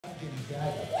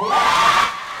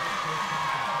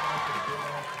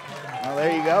Well,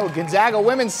 there you go. Gonzaga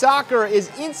women's soccer is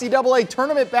NCAA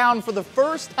tournament bound for the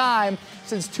first time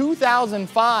since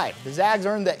 2005. The Zags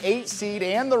earned the 8th seed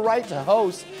and the right to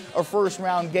host a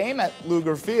first-round game at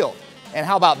Luger Field. And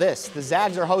how about this? The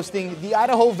Zags are hosting the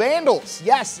Idaho Vandals.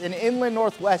 Yes, an Inland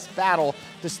Northwest battle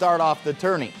to start off the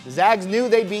tourney. The Zags knew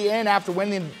they'd be in after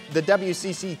winning the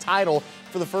WCC title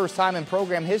for the first time in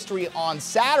program history on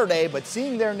Saturday, but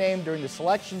seeing their name during the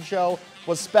selection show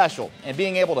was special. And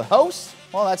being able to host,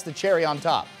 well, that's the cherry on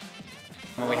top.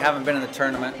 Well, we haven't been in the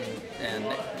tournament in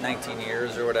 19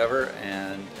 years or whatever,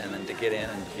 and then to get in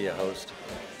and to be a host,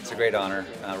 it's a great honor,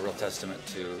 a real testament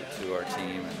to our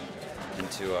team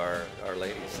and to our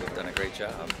ladies. They've done a great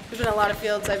job. There's been a lot of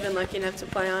fields I've been lucky enough to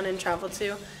play on and travel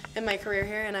to in my career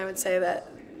here, and I would say that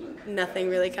nothing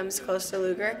really comes close to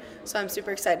Luger. So I'm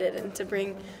super excited, and to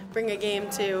bring a game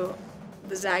to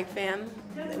the Zag fam,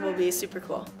 it will be super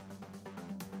cool.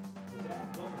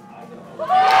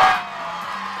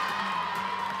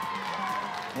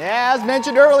 Yeah, as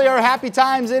mentioned earlier, happy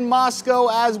times in Moscow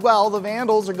as well. The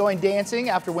Vandals are going dancing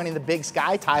after winning the Big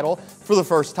Sky title for the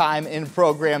first time in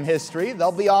program history.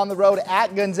 They'll be on the road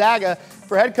at Gonzaga.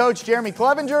 For head coach Jeremy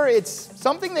Clevenger, it's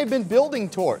something they've been building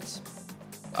towards.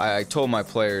 I told my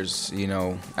players,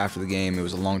 after the game, it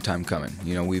was a long time coming.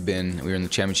 We were in the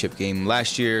championship game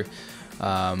last year.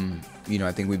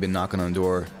 I think we've been knocking on the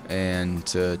door, and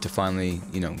to finally,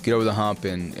 get over the hump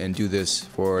and do this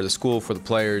for the school, for the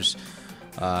players,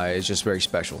 is just very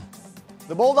special.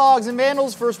 The Bulldogs and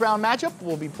Vandals first round matchup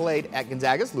will be played at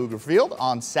Gonzaga's Luger Field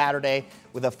on Saturday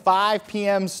with a 5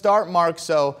 p.m. start mark,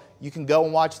 so you can go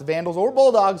and watch the Vandals or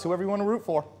Bulldogs, whoever you want to root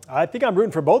for. I think I'm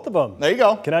rooting for both of them. There you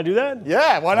go. Can I do that?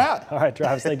 Yeah, why not? All right,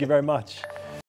 Travis, thank you very much.